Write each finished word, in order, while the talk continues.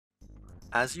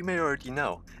As you may already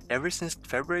know, ever since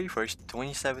February 1st,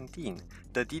 2017,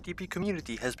 the DTP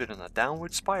community has been on a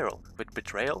downward spiral with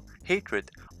betrayal,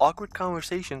 hatred, awkward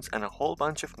conversations, and a whole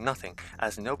bunch of nothing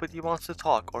as nobody wants to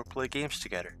talk or play games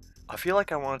together. I feel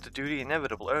like I wanted to do the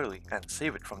inevitable early and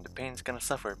save it from the pain it's gonna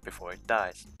suffer before it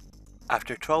dies.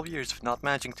 After 12 years of not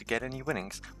managing to get any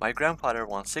winnings, my grandfather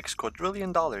won $6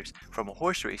 quadrillion from a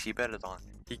horse race he betted on.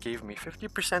 He gave me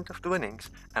 50% of the winnings,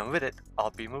 and with it,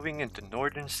 I'll be moving into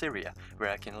northern Syria, where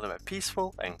I can live a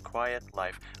peaceful and quiet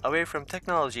life away from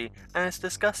technology and its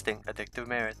disgusting addictive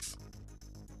merits.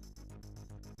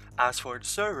 As for the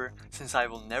server, since I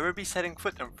will never be setting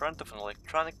foot in front of an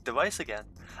electronic device again,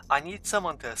 I need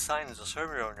someone to assign as a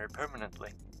server owner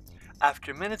permanently.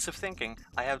 After minutes of thinking,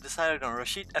 I have decided on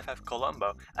Rashid FF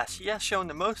Colombo as he has shown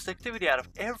the most activity out of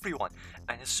everyone,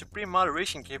 and his supreme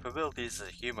moderation capabilities as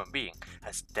a human being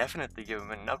has definitely given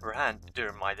him an upper hand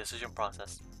during my decision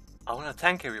process. I want to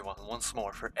thank everyone once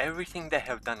more for everything they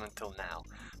have done until now,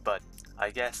 but I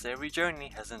guess every journey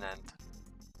has an end.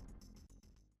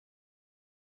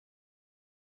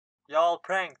 Y'all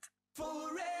pranked!